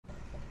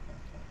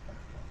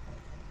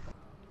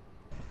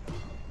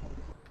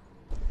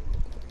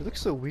It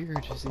looks so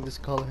weird using this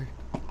color.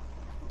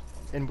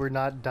 And we're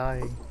not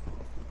dying.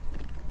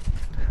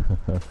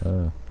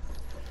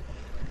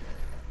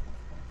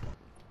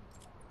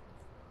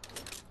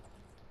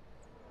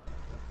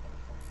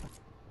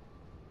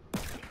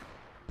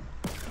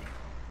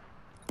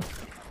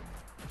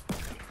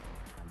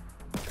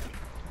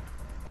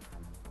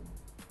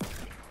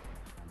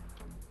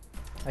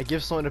 I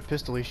give someone a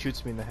pistol, he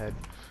shoots me in the head.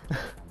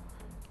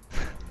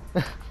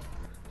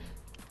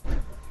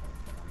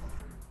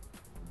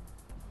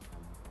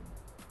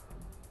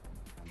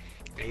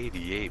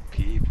 88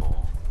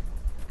 people.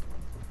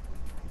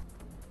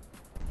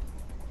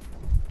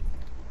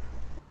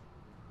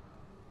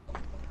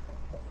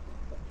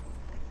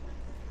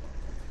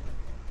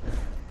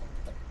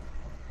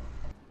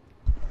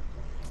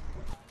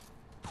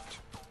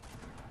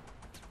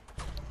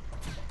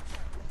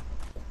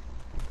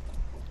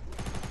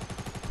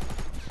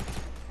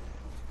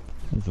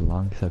 As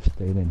long as I've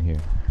stayed in here.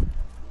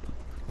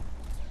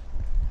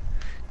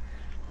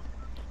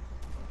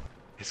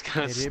 It's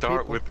gonna 88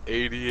 start people. with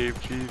 88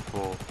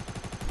 people.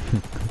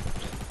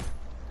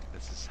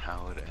 This is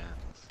how it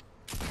ends.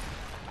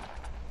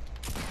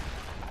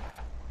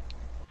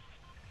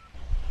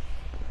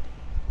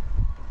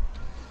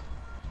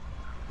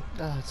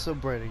 Ah, it's so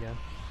bright again.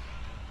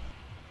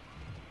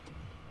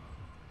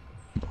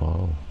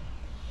 Oh,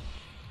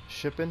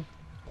 Shipping?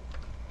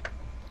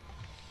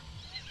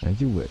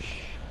 as you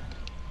wish.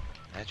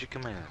 How'd you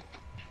come in?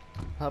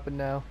 Hopping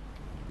now.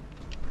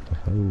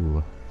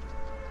 Oh,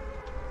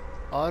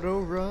 Auto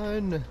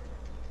run!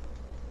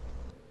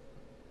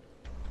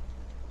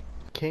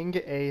 King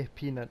A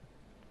Peanut.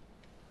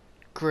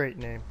 Great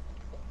name.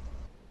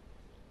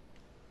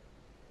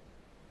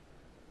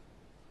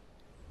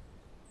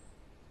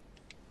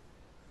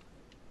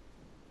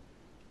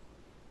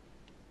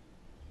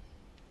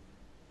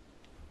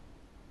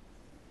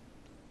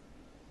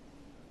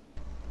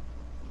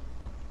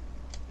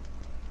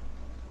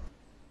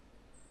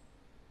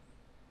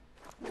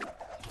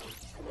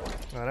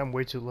 God, I'm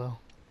way too low.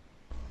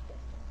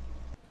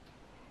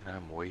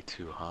 I'm way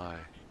too high.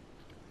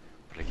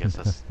 But I guess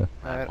that's not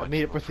I much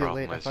made of it a with you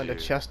problem late. I as found a you.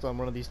 chest on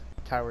one of these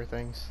tower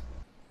things.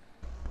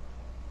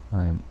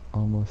 I'm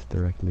almost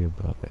directly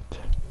above it.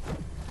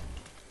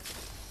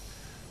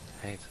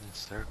 Hey, it's in a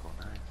circle,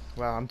 nice.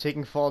 Wow, I'm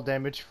taking fall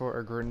damage for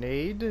a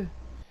grenade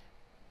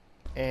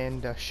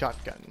and a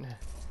shotgun.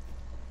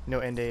 No,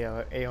 and a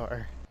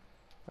AR.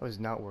 That was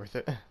not worth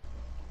it.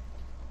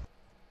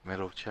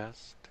 Middle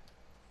chest.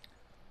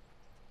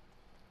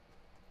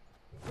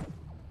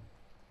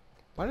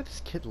 Why did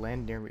this kid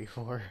land near me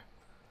for?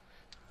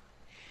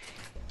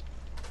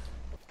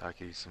 I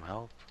could use some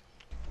help.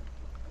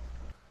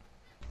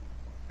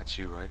 That's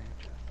you, right?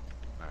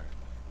 Alright.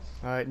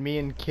 Alright, me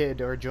and kid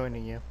are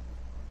joining you.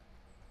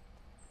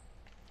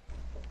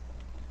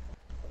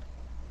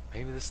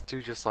 Maybe this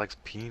dude just likes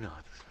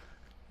peanuts.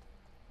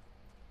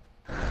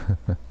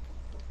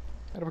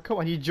 Adam, come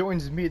on, he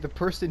joins me, the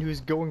person who's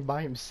going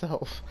by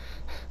himself.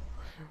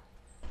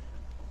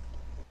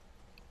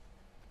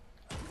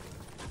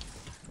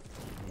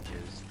 He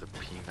is the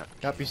peanut.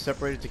 Not be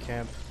separated to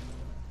camp.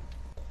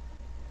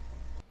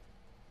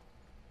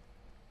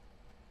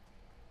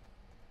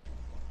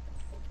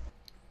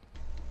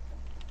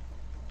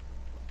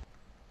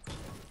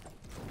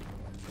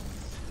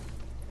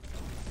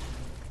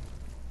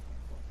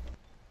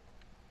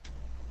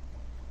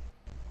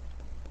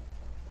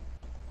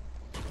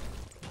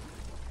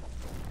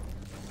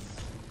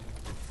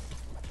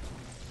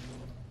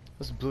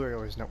 This blue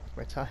arrow is not worth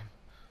my time.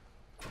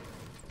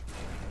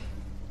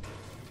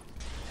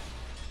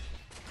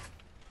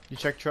 You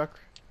check truck?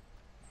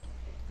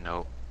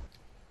 Nope.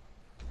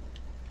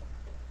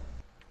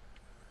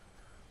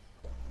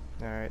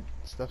 Alright,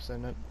 stuff's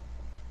in it.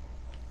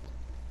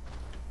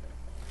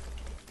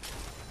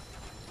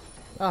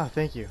 Ah,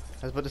 thank you.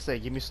 I was about to say,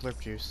 give me slurp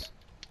juice.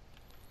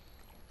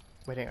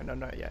 Wait, hang on, no,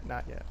 not yet,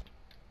 not yet.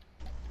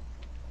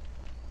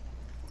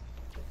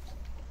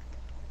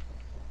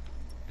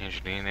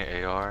 Engineering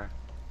the AR.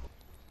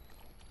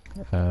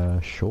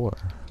 Sure.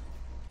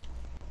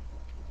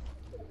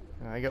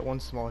 I got one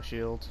small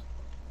shield.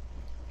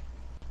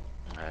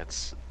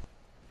 That's.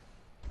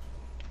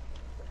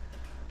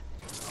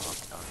 Oh,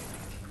 no,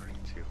 bring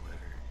two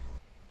litter.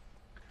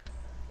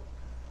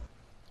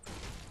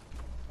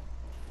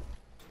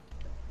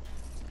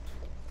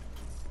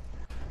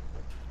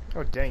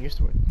 Oh dang, you're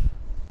still.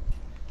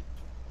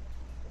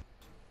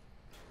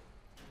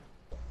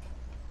 Oh,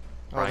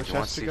 Brian, the do you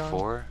want chests are gone?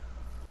 C4?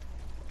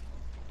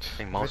 I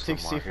think If most I of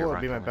take them are. C4, Here, it'd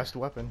Brian, be my come here. best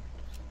weapon.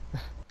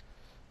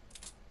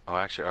 Oh,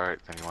 actually, alright,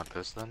 then you want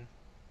this then?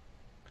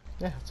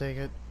 Yeah, I'll take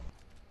it.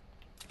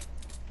 You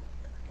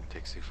can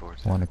take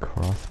C4 too. Want a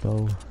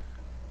crossbow?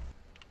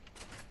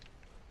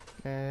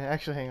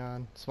 Actually, hang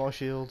on. Small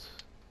shield.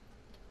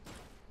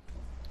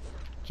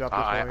 Drop it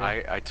I,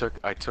 for you.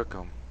 I took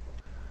them.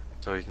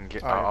 So you can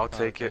get. Alright, I'll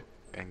take okay. it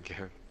and give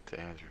it to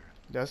Andrew.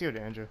 Yeah, let's go to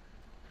Andrew.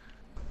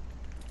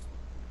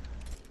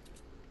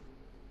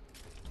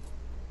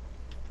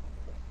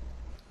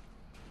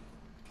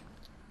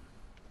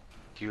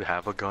 Do you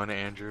have a gun,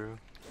 Andrew?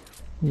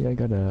 Yeah, I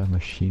got a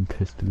machine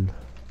pistol.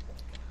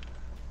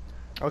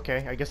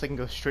 Okay, I guess I can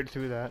go straight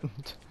through that.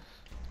 Did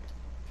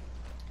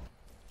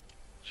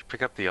you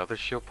pick up the other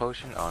shield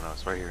potion? Oh no,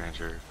 it's right here,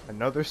 Andrew.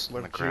 Another On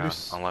the slurp ground.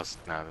 juice. Unless,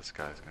 nah, this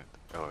guy's gonna.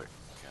 Oh wait,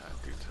 yeah,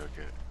 dude took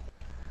it.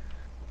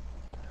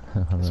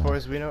 As far Alright,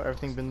 as we know,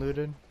 everything been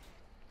looted.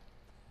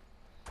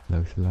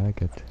 looks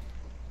like it.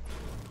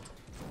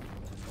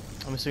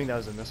 I'm assuming that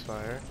was a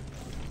misfire.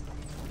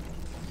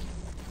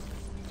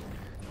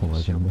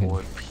 It's your Wasn't me.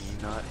 boy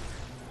Peanut.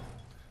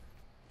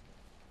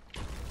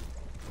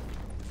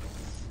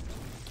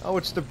 Oh,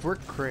 it's the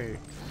brick crate.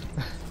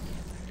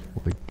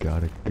 We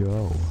gotta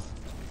go.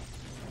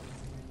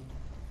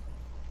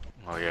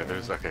 Oh yeah,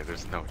 there's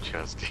no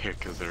chest here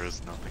because there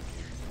is nothing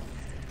here.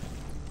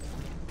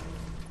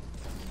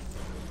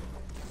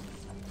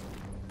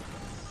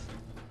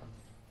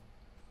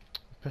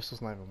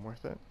 Pistol's not even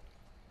worth it.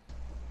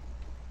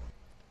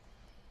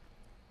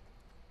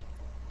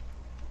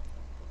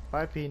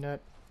 Bye,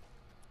 Peanut.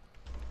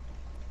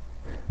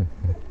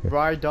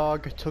 Rye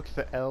Dog took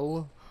the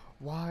L.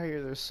 Why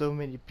are there so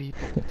many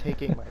people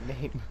taking my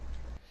name?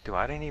 Dude,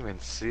 I didn't even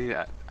see.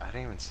 I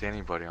didn't even see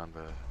anybody on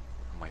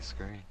my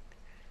screen.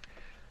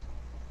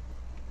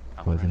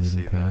 I'm Wasn't gonna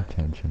even see paying that.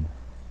 attention.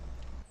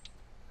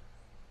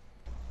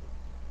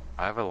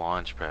 I have a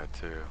launch pad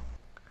too,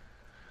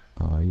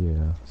 Oh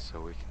yeah.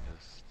 so we can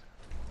just.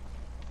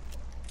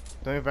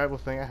 The only valuable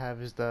thing I have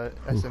is the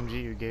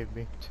SMG you gave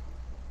me.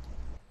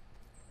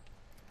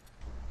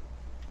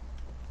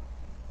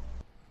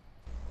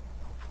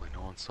 Hopefully,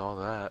 no one saw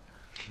that.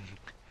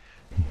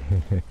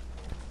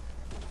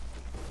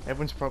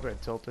 Everyone's probably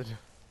tilted.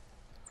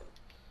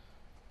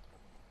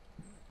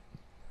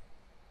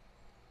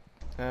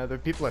 There are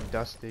people at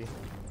Dusty.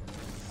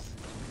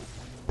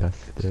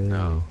 That's Good to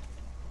know.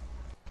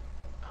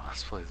 Oh,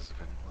 this place has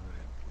been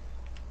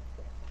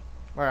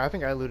looted. Alright, I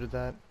think I looted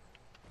that.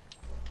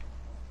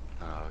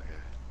 Oh, okay.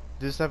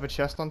 Does this have a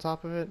chest on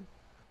top of it?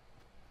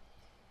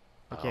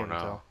 I Oh can't even no.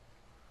 tell.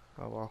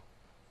 Oh well.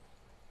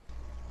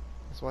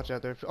 Let's watch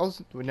out there. Oh,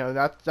 no,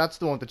 that's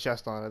the one with the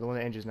chest on it. The one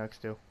that Andrew's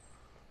next to.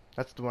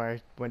 That's the one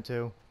I went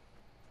to.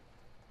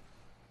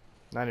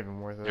 Not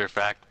even worth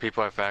it.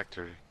 People at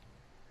factory.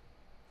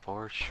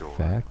 For sure.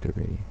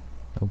 Factory.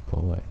 Oh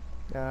boy.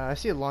 I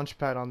see a launch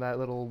pad on that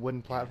little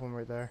wooden platform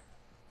right there.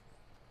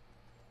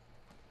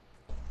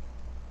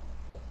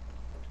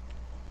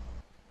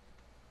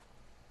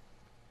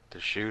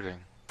 They're shooting.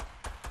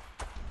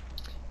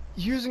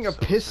 Using a So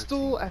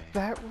pistol 13, at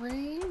that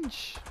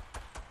range?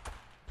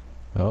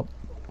 Oh,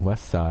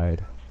 west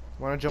side.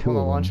 Wanna jump Two on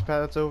the of launch them.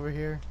 pad that's over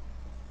here?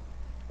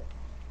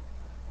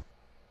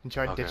 And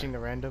try Okay. ditching the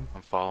random?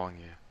 I'm following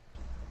you.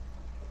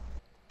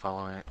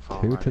 Follow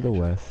Two my to the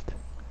Andrew. west.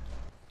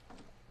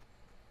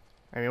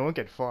 I mean, it won't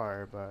get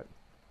far, but...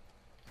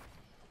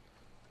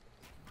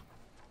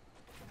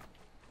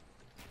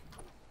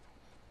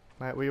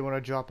 Alright, where do you want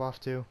to drop off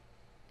to?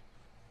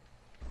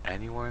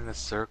 Anywhere in the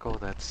circle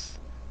that's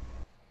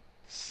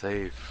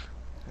safe,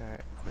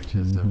 Alright. which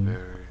is the Mhm.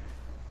 very.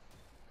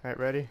 Alright,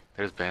 ready?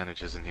 There's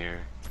bandages in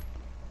here.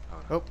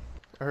 Oh,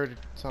 I heard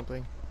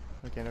something.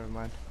 Okay, never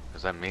mind.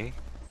 Is that me?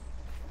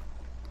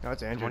 No,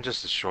 it's Andrew. Someone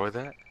just destroyed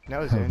that?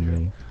 Now it's That was Andrew.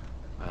 me.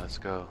 Let's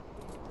go.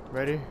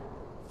 Ready?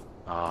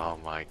 Oh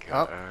my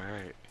god. Oh.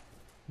 Alright.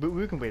 But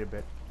we can wait a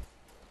bit.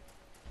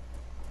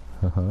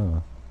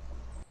 Haha.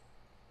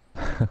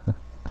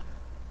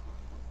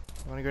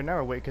 Wanna go now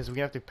or wait? Because we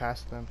have to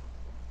pass them.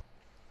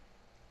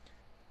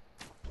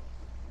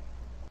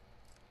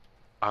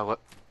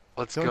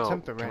 Let's Don't go.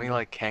 tempt the Can we random.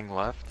 like hang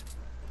left?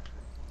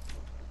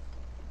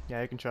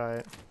 Yeah, you can try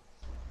it.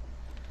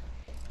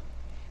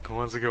 Who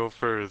wants to go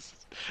first?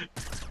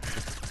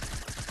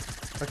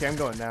 Okay, I'm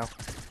going now.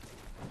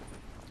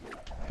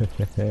 We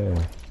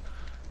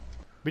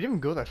didn't even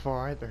go that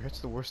far either. It's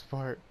the worst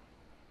part.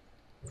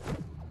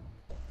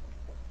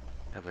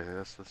 Yeah, but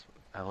that's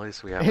at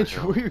least we have a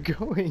Andrew, hill. where are you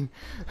going?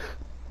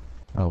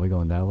 Oh, we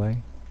going that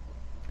way?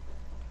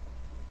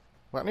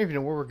 Well, I don't even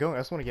know where we're going. I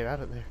just want to get out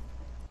of there.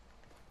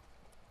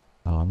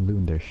 Oh, I'm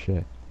looting their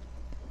shit.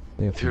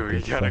 They have some Dude, you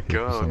good gotta stuff here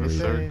for go some in the reason.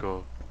 Say-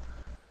 circle.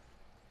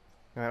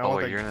 Man, I Oh, want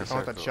wait, that, you're in a I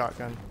want that circle.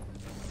 shotgun.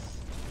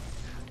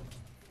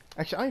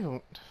 Actually, I don't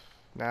even...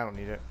 Nah, I don't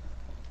need it.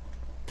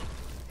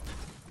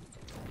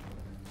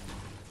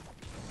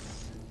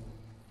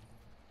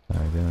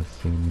 Alright, they don't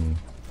see me.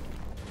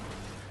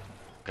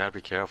 Gotta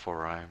be careful,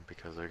 Ryan,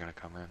 because they're gonna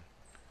come in.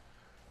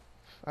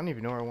 I don't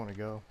even know where I want to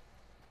go.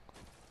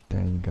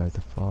 Dang, you guys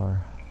are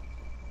far.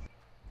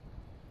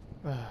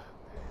 Want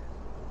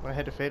to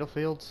head to Fatal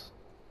Fields?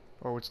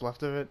 Or what's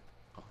left of it?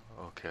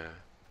 Okay.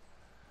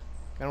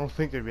 I don't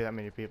think there'd be that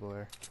many people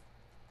there.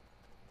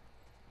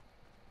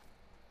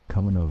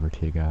 Coming over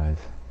to you guys.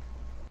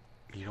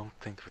 You don't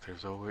think, but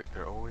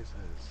there always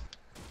is.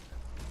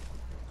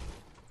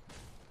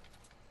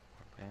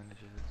 More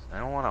bandages. I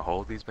don't want to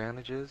hold these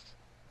bandages.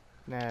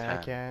 Nah, I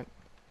 10. can't.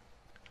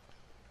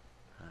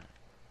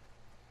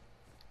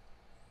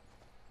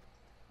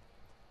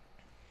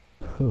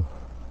 Whew.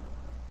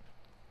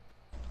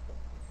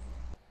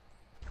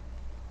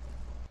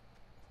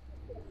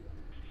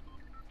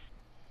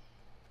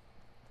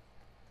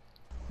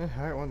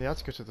 Alright, we're on the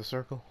outskirts of the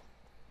circle.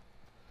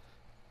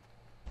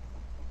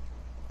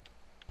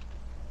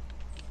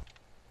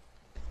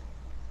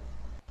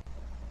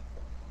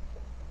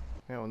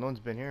 Yeah, well, no one's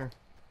been here.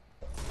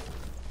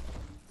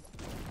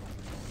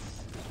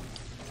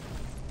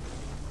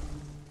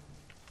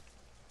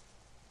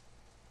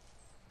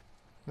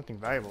 Nothing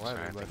valuable Is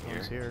there either, but anything no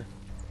one's here? here.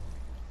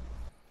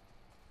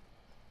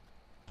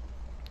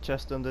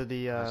 Chest under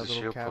the There's a little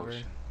shield cavern.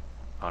 potion.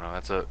 Oh no,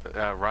 that's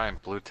a Ryan,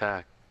 blue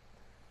tack.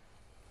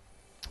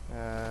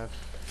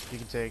 You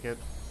can take it.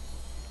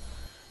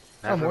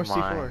 Never Oh, more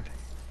mind. C4.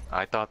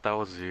 I thought that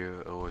was you.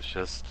 It was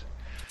just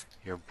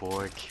your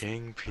boy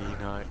King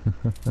Peanut.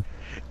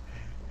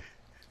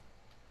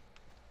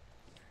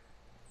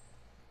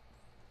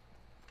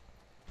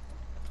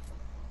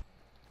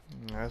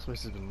 This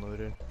place has been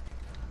looted.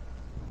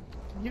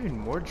 Even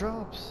more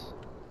drops?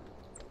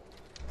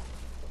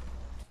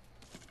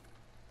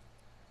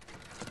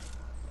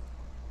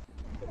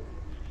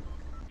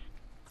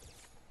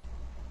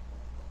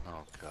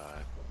 Oh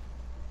god.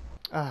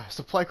 Ah,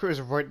 supply crew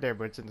is right there,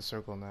 but it's in the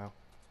circle now.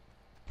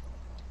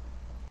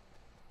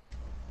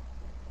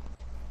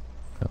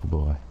 Oh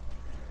boy.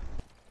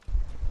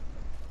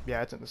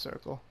 Yeah, it's in the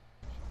circle.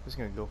 Just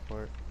gonna go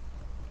for it.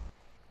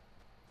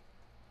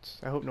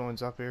 I hope no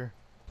one's up here.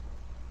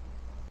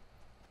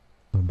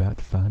 We're about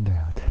to find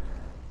out.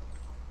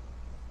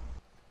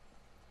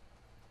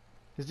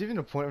 Is there even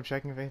a point of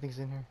checking if anything's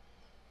in here?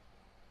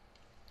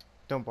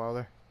 Don't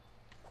bother.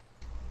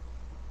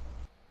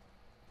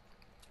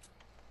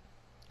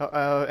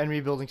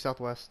 Enemy building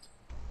southwest.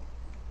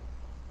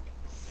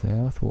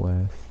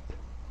 Southwest.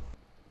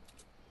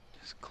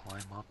 Just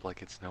climb up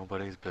like it's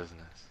nobody's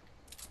business.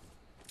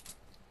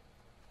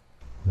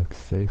 Looks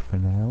safe for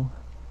now.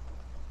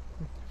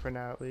 For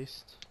now, at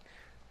least.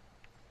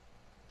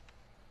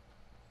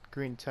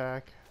 Green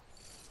tack.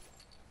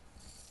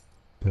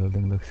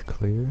 Building looks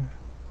clear.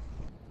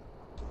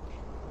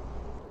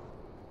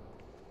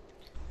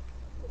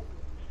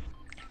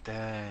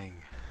 Dang.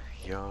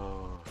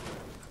 Yo.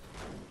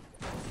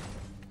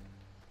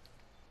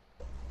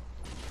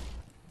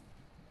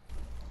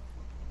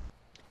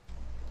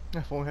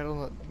 If only had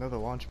another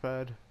launch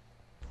pad.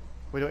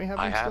 Wait, don't you have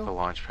I one have still? a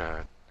launch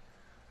pad.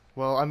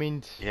 Well, I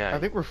mean, Yeah. I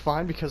think we're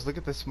fine because look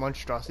at this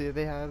monstrosity that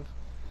they have.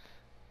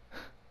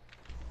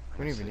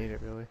 We don't even need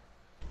it, really.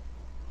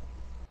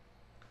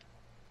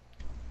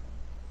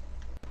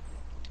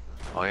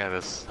 Oh yeah,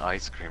 this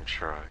ice cream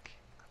truck.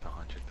 The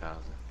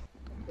 100,000.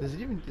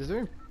 Is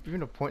there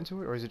even a point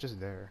to it, or is it just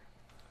there?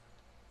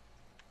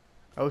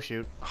 Oh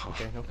shoot. Oh,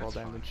 Okay, no fall that's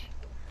fine. damage.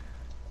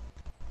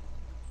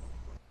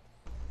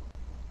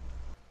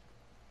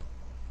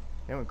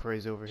 They went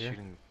crazy over here.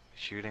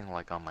 Shooting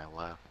like on my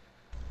left.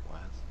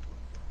 West.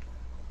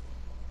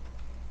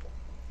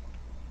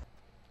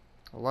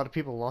 A lot of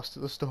people lost to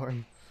the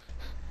storm.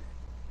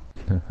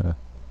 Like,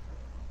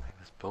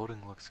 this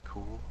building looks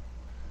cool.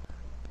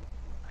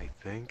 I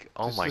think.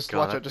 Oh just, my just god.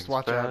 watch that out, just thing's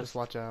watch out, fast. just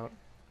watch out.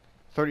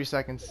 30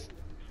 seconds.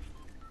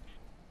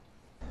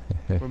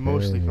 We're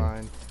mostly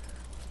fine.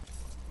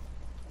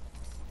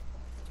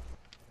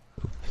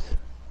 Oops.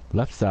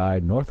 Left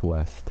side,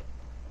 northwest.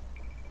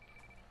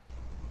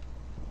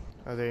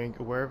 Are they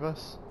aware of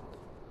us?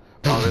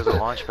 Oh, there's a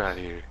launch pad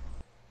here.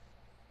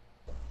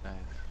 Nice.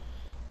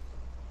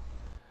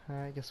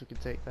 I guess we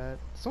could take that.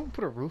 Someone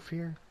put a roof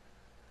here?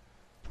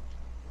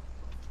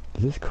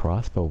 Does this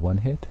crossbow one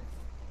hit?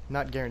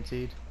 Not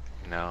guaranteed.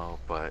 No,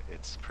 but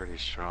it's pretty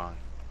strong.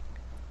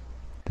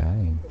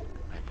 Dang.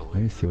 I Let me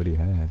believe. see what he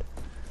had.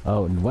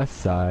 Oh, and west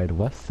side,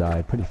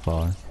 pretty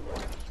far.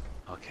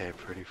 Okay,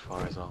 pretty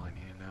far is all I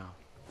need to know.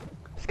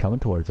 He's coming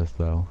towards us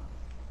though.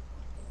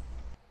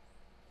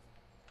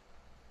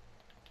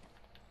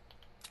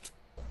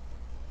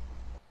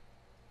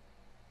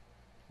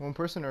 One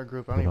person or a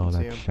group? I Look don't at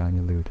all even see that him. shiny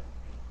loot.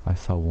 I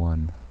saw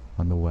one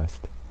on the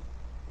west.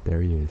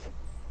 There he is.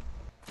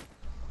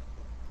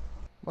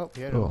 Well,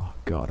 he had him. Oh,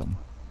 got him.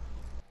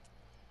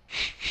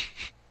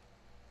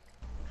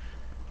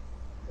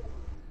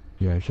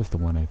 Yeah, it's just the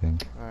one, I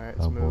think. Alright,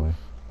 let's Oh move. boy.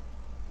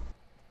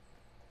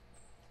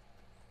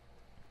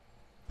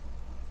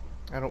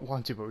 I don't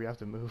want to, but we have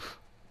to move.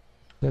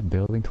 That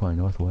building to our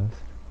northwest.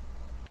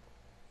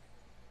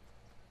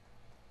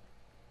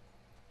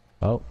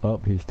 Oh,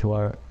 he's to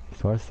our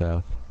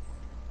south.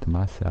 To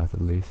my south,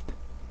 at least.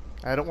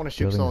 I don't want to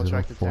shoot Buildings so I'll are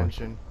attract about four.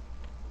 attention.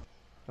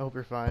 I hope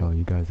you're fine. Oh,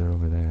 you guys are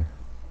over there.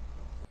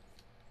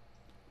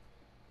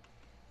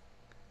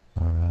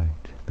 Alright,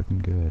 looking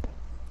good.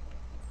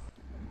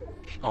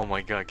 Oh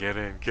my god, get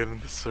in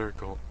the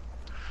circle.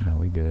 No,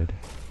 we good.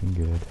 We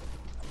good.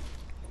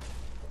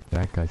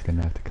 That guy's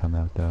gonna have to come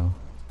out though.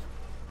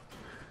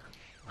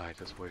 Alright,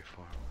 just wait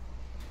for him.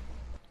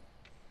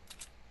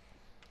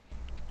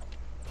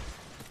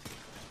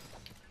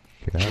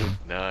 Got him.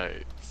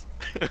 Nice.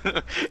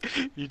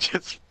 You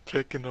just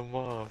picking them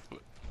off.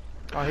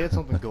 Oh, he had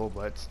something gold,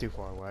 but it's too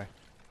far away.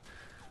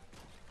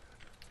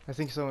 I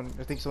think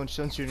someone's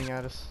shooting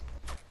at us.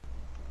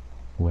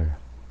 Where?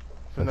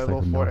 From Looks that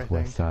like little the fort, I think.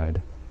 northwest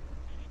side.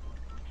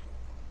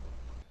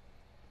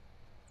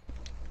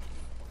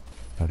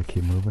 gotta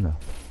keep moving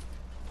up.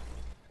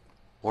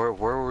 Where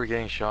were we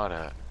getting shot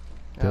at?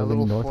 A Building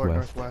little fort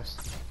northwest.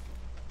 northwest.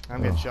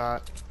 I'm getting Oh.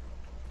 shot.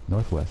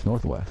 Northwest,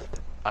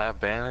 northwest. I have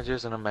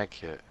bandages and a med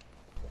kit.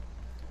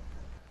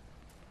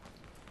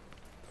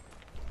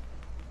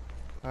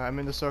 I'm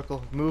in the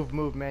circle. Move,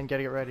 move, man.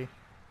 Gotta get ready.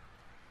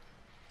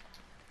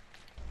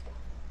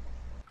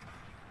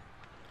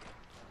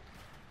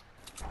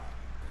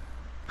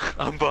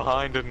 I'm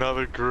behind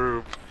another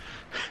group.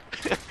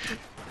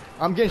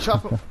 I'm getting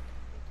shot from...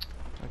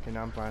 Okay,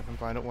 no, I'm fine. I'm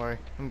fine. Don't worry.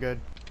 I'm good.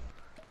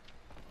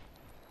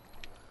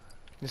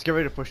 Just get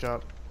ready to push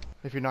up.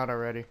 If you're not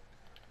already.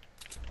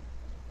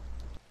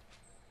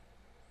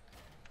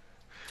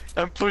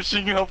 I'm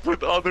pushing up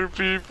with other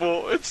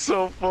people. It's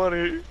so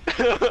funny.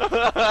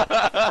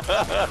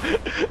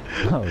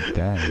 Oh,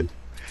 dang.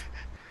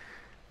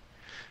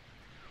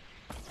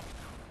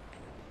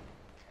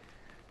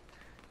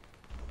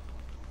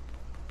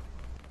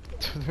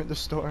 They're in the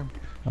storm.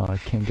 Oh, I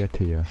can't get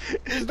to you.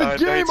 Is the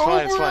game it's fine,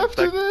 over it's fine.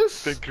 after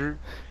this?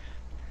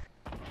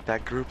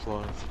 That group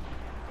lost.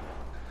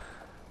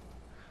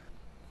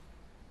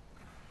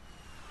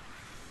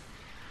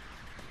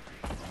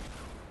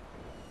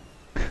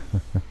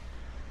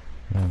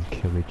 And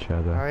kill each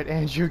other. Alright,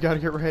 Andrew, gotta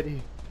get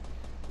ready.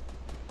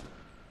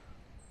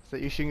 Is that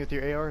you shooting with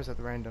your AR or is that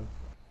the random?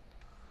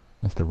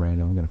 That's the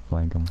random. I'm gonna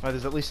flank them. Oh,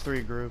 there's at least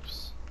 3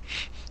 groups.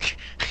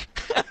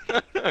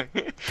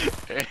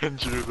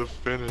 Andrew the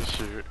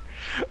finisher.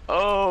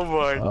 Oh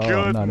my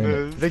Oh, not in it.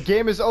 goodness. The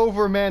game is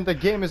over, man. The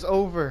game is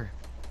over.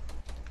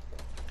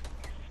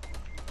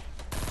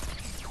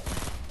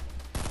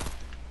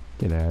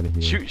 Get out of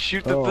here.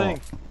 Shoot the Oh.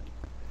 thing.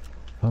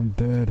 I'm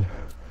dead.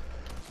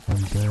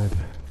 I'm dead.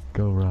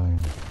 Go, Ryan.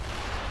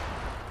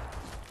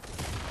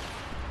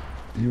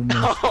 You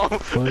must Oh,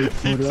 fight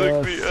for he took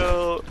us. the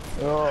L.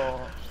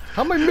 Oh.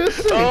 How am I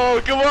missing?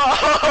 Oh, come on.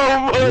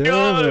 Oh my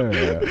god.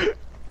 Yeah.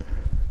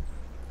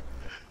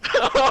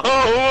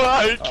 Oh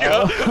my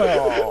god.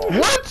 Oh.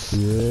 What?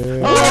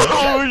 Yeah.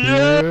 Oh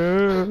yeah.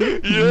 Yeah.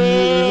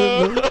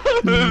 Yeah.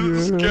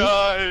 This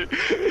guy.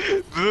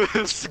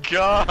 This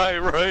guy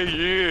right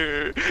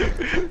here.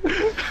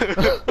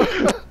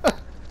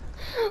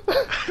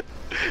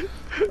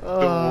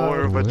 The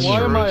war of attrition.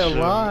 Why am I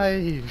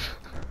alive?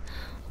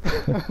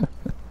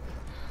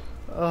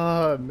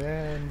 Oh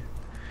man.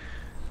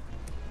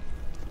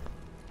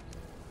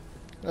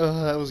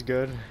 Oh, that was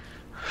good.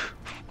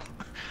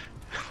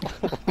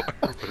 War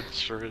of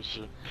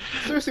attrition.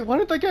 Seriously, why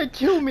did that guy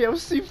kill me? I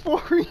was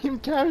C4ing him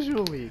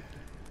casually.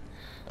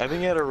 I think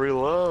he had to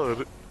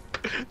reload.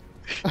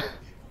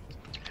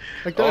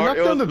 Like, did I Or knock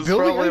it down the was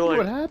building? I probably don't know like-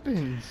 what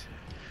happens.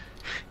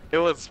 It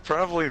was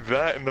probably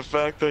that and the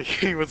fact that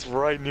he was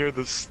right near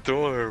the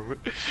storm.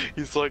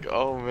 He's like,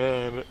 oh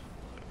man.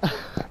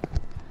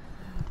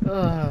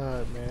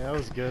 Oh man, that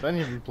was good. I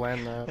didn't even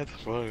plan that. That's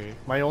funny.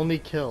 My only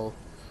kill.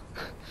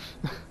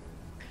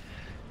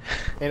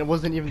 And it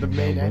wasn't even the And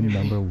main now win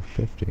enemy. number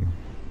 50.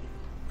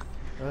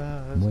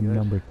 That's Win good.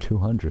 number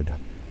 200.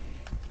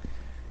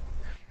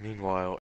 Meanwhile,